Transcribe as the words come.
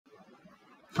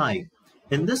Hi,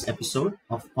 in this episode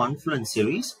of Confluence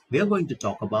series, we are going to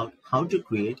talk about how to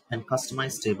create and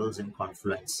customize tables in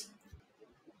Confluence.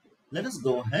 Let us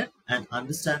go ahead and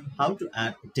understand how to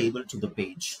add a table to the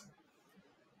page.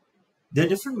 There are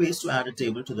different ways to add a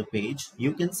table to the page.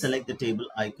 You can select the table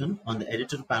icon on the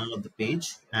editor panel of the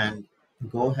page and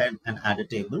go ahead and add a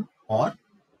table, or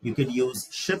you can use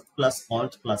Shift plus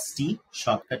Alt plus T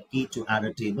shortcut key to add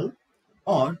a table,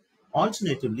 or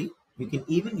alternatively, you can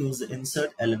even use the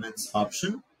Insert Elements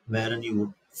option wherein you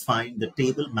would find the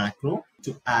table macro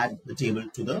to add the table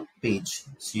to the page.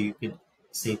 So you can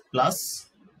say plus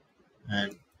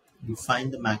and you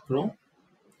find the macro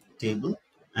table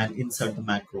and insert the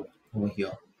macro over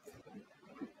here.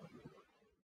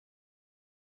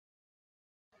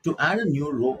 To add a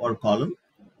new row or column,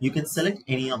 you can select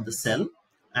any of the cell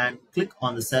and click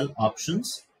on the cell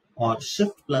options, or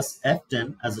Shift plus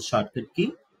F10 as a shortcut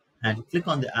key and click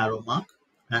on the arrow mark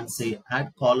and say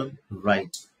add column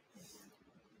right.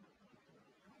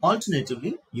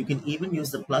 Alternatively, you can even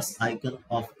use the plus icon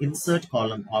of insert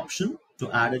column option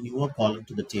to add a newer column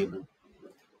to the table.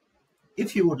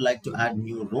 If you would like to add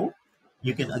new row,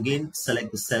 you can again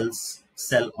select the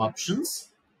cell options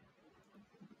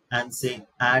and say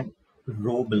add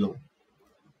row below.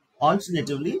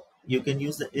 Alternatively, you can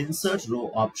use the insert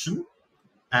row option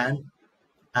and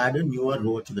add a newer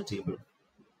row to the table.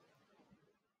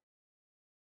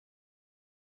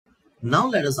 Now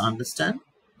let us understand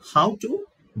how to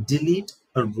delete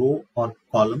a row or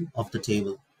column of the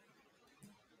table.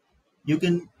 You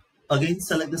can again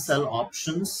select the cell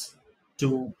options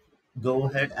to go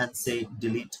ahead and say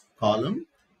delete column,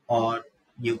 or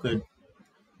you could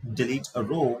delete a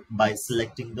row by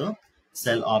selecting the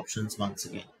cell options once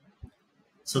again.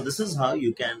 So this is how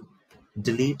you can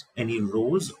delete any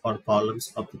rows or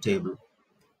columns of the table.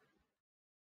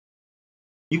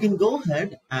 You can go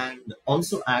ahead and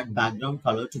also add background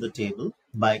color to the table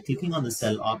by clicking on the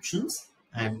cell options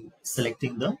and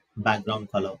selecting the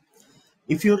background color.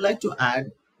 If you would like to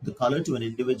add the color to an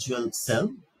individual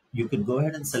cell, you could go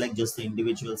ahead and select just the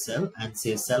individual cell and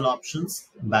say cell options,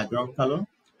 background color,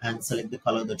 and select the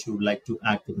color that you would like to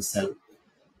add to the cell.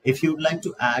 If you would like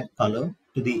to add color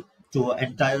to an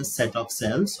entire set of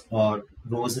cells or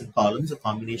rows and columns, a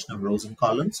combination of rows and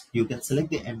columns, you can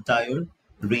select the entire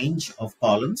range of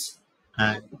columns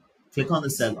and click on the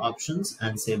cell options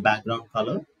and say background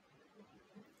color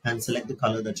and select the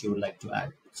color that you would like to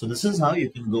add. So this is how you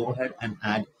can go ahead and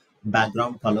add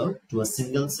background color to a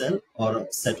single cell or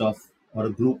a set of or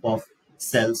a group of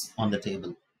cells on the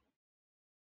table.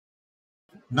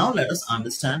 Now let us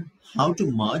understand how to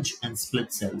merge and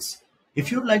split cells.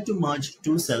 If you would like to merge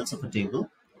two cells of a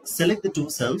table, select the two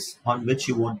cells on which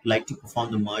you would like to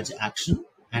perform the merge action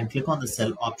and click on the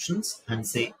cell options and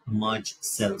say merge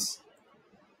cells.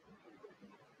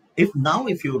 If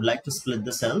you would like to split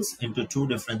the cells into two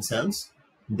different cells,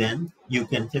 then you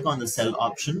can click on the cell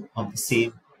option of the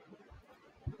same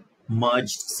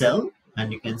merged cell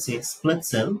and you can say split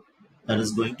cell. That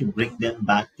is going to bring them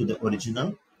back to the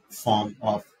original form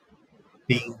of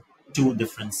being two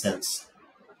different cells.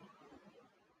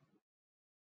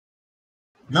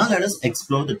 Now let us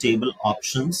explore the table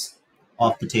options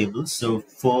of the table. So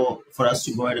for us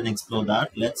to go ahead and explore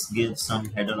that, let's give some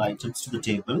header items to the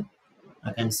table.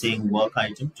 I can say work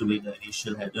item to be the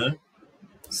initial header,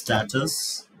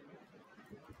 status,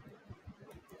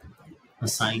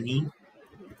 assignee,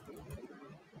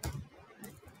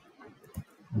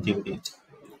 due date.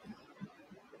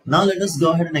 Now let us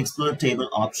go ahead and explore table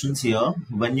options here.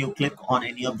 When you click on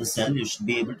any of the cell, you should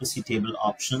be able to see table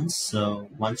options. So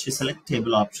once you select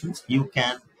table options, you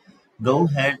can go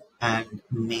ahead and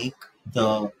make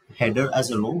the header as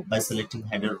a row by selecting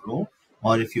header row.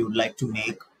 Or if you would like to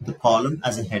make the column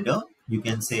as a header, you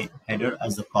can say header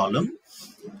as a column.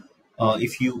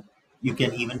 If you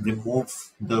can even remove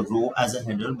the row as a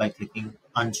header by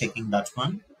unchecking that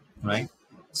one, right?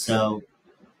 So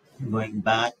going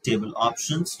back, table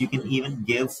options, you can even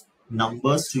give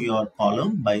numbers to your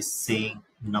column by saying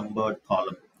numbered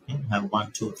column. Okay? You have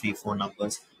 1, 2, 3, 4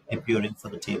 numbers appearing for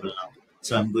the table now.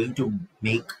 So I'm going to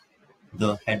make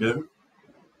the header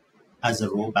as a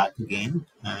row back again,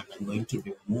 and I'm going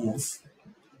to remove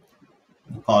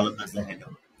the column as the header.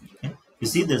 Okay? You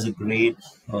see there's a grade,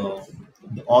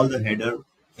 all the header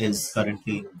is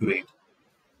currently in grade.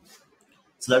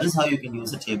 So that is how you can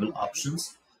use the table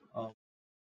options.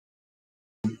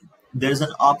 There's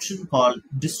an option called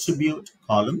distribute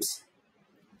columns.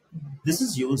 This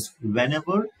is used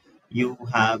whenever you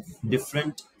have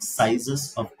different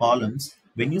sizes of columns.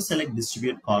 When you select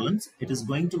distribute columns, it is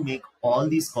going to make all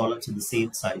these columns in the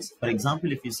same size. For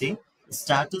example, if you say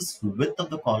status width of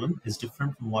the column is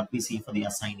different from what we see for the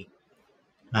assignee.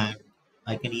 And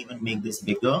I can even make this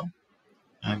bigger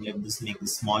and let this make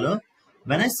this smaller.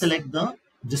 When I select the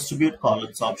distribute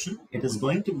columns option, it is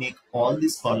going to make all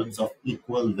these columns of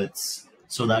equal widths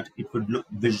so that it would look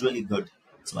visually good.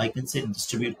 So I can say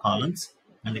distribute columns,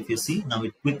 and if you see now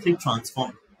it quickly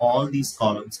transformed all these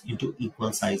columns into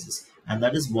equal sizes, and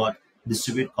that is what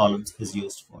distribute columns is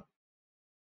used for.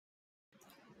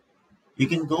 You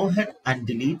can go ahead and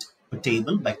delete a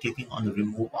table by clicking on the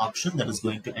remove option. That is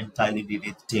going to entirely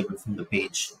delete the table from the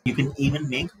page. You can even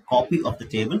make a copy of the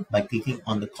table by clicking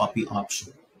on the copy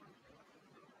option.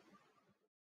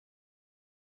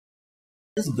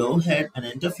 Just go ahead and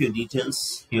enter a few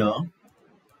details here.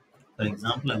 For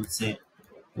example, I would say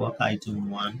work item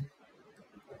 1,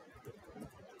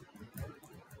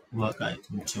 work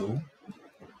item 2,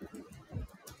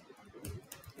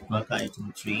 work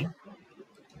item 3.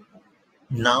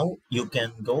 Now you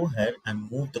can go ahead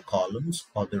and move the columns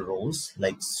or the rows,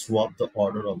 like swap the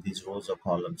order of these rows or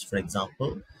columns. For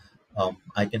example,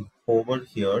 I can hover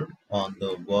here on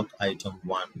the work item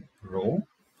 1 row,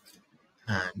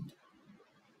 and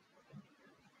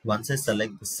once I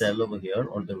select the cell over here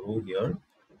or the row here,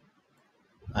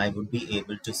 I would be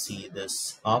able to see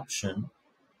this option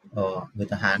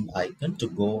with a hand icon to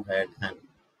go ahead and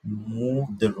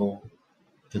move the row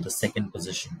to the second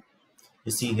position.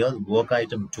 You see here, work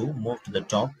item 2 moved to the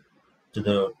top to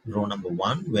the row number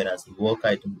 1, whereas the work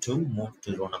item 2 moved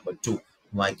to row number 2.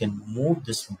 Now I can move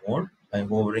this more by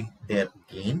hovering there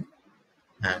again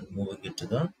and moving it to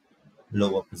the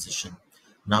lower position.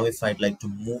 Now if I'd like to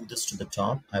move this to the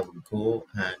top, I would go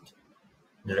and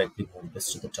directly move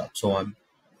this to the top. So I'm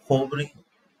hovering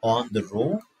on the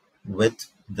row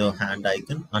with the hand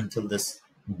icon until this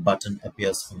button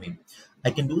appears for me. I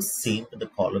can do the same with the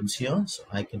columns here. So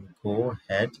I can go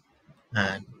ahead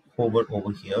and hover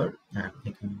over here and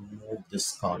I can move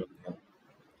this column here.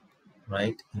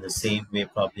 Right? In the same way,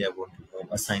 probably I want to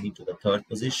move assignee to the third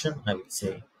position. I would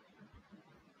say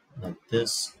like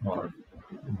this, or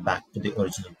back to the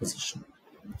original position.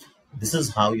 This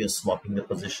is how you're swapping the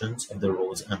positions of the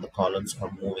rows and the columns,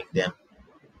 or moving them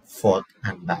forth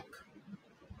and back.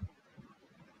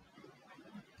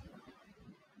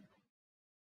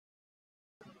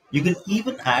 You can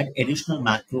even add additional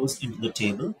macros into the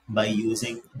table by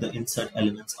using the insert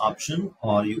elements option,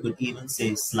 or you could even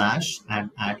say slash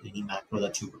and add any macro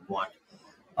that you would want.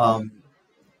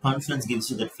 Confluence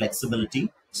gives you that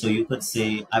flexibility. So you could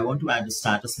say, I want to add a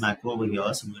status macro over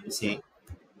here. So I'm going to say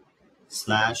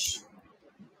slash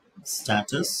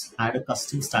status, add a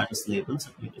custom status label.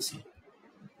 So I'm going to say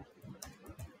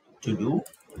to do.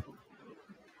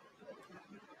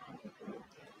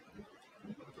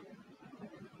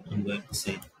 I'm going to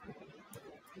say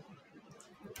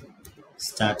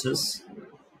status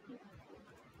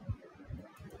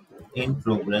in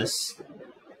progress.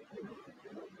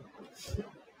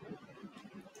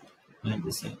 I'm going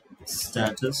to say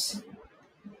status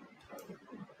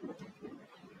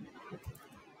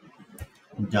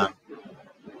done.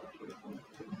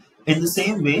 In the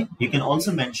same way, you can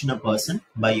also mention a person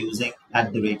by using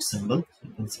 @ symbol.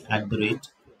 You can say @.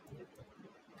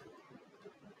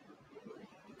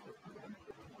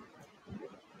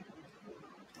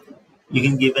 You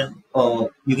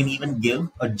can even give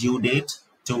a due date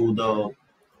to the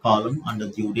column. Under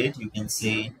due date, you can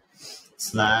say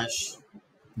slash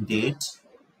date,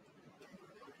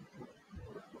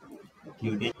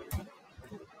 due date,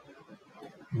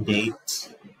 date,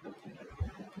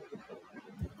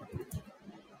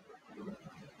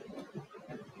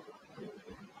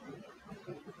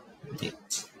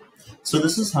 date. So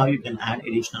this is how you can add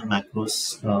additional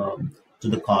macros to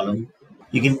the column.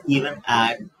 You can even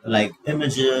add like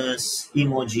images,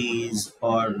 emojis,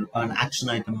 or an action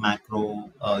item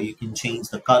macro. You can change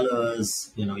the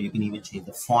colors. You can even change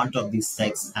the font of these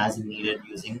text as needed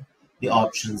using the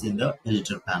options in the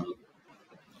editor panel.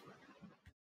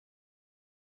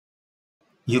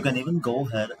 You can even go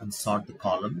ahead and sort the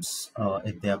columns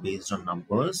if they are based on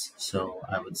numbers. So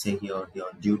I would say here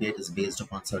your due date is based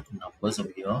upon certain numbers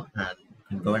over here, and you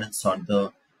can go ahead and sort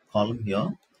the column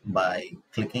here by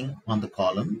clicking on the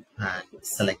column and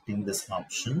selecting this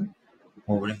option,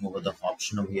 hovering over the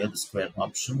option over here, the square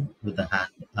option with the hand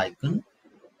icon,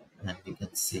 and you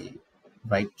can see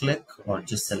right click or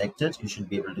just select it. You should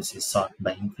be able to see sort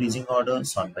by increasing order,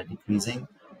 sort by decreasing.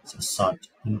 So sort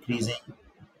increasing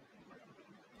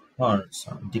or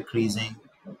sort decreasing.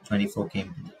 24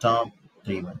 came to the top,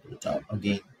 3 went to the top.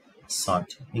 Again,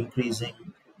 sort increasing,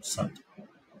 sort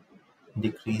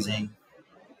decreasing.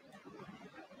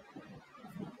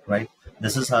 Right?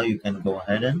 This is how you can go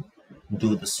ahead and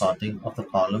do the sorting of the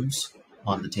columns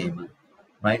on the table,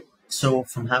 right? So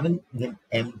from having an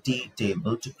empty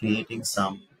table to creating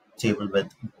some table with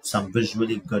some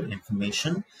visually good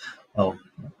information, um,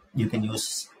 you can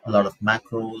use a lot of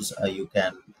macros, you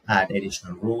can add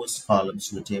additional rows, columns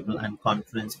to the table, and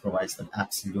Confluence provides that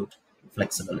absolute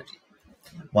flexibility.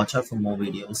 Watch out for more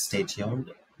videos. Stay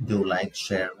tuned. Do like,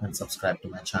 share, and subscribe to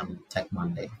my channel, Tech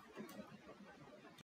Monday.